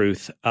pursuit of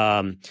truth.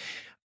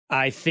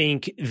 I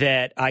think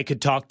that I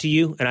could talk to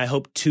you, and I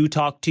hope to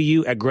talk to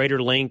you at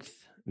greater length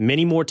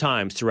many more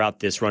times throughout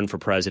this run for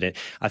president.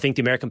 I think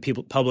the American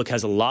public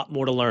has a lot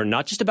more to learn,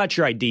 not just about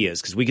your ideas,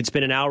 because we could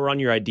spend an hour on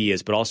your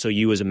ideas, but also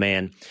you as a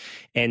man.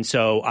 And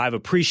so I've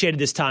appreciated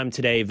this time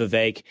today,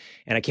 Vivek,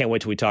 and I can't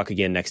wait till we talk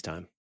again next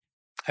time.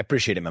 I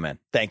appreciate it, my man.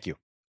 Thank you.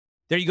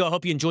 There you go. I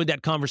hope you enjoyed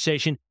that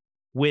conversation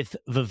with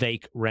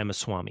Vivek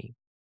Ramaswamy.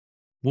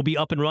 We'll be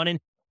up and running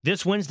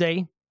this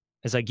Wednesday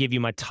as I give you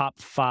my top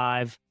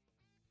 5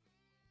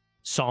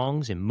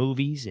 songs and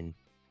movies and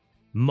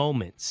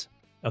moments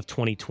of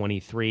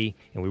 2023,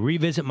 and we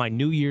revisit my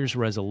New Year's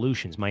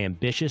resolutions, my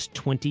ambitious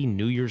 20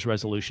 New Year's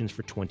resolutions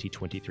for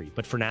 2023.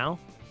 But for now,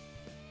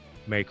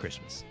 Merry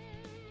Christmas.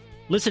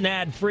 Listen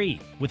ad-free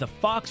with a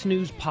Fox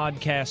News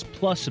Podcast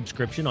Plus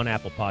subscription on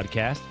Apple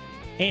Podcasts,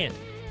 and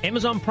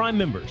Amazon Prime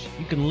members,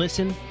 you can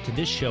listen to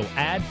this show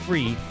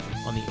ad-free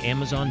on the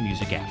Amazon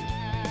Music app.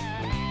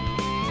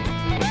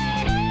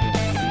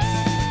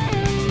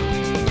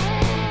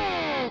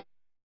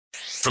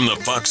 From the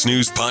Fox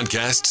News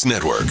Podcasts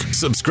Network,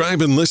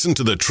 subscribe and listen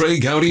to the Trey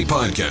Gowdy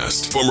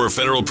Podcast. Former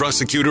federal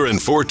prosecutor and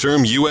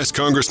 4-term U.S.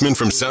 Congressman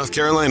from South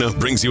Carolina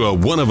brings you a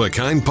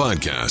one-of-a-kind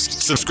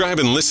podcast. Subscribe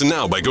and listen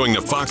now by going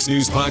to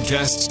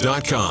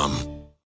foxnewspodcasts.com.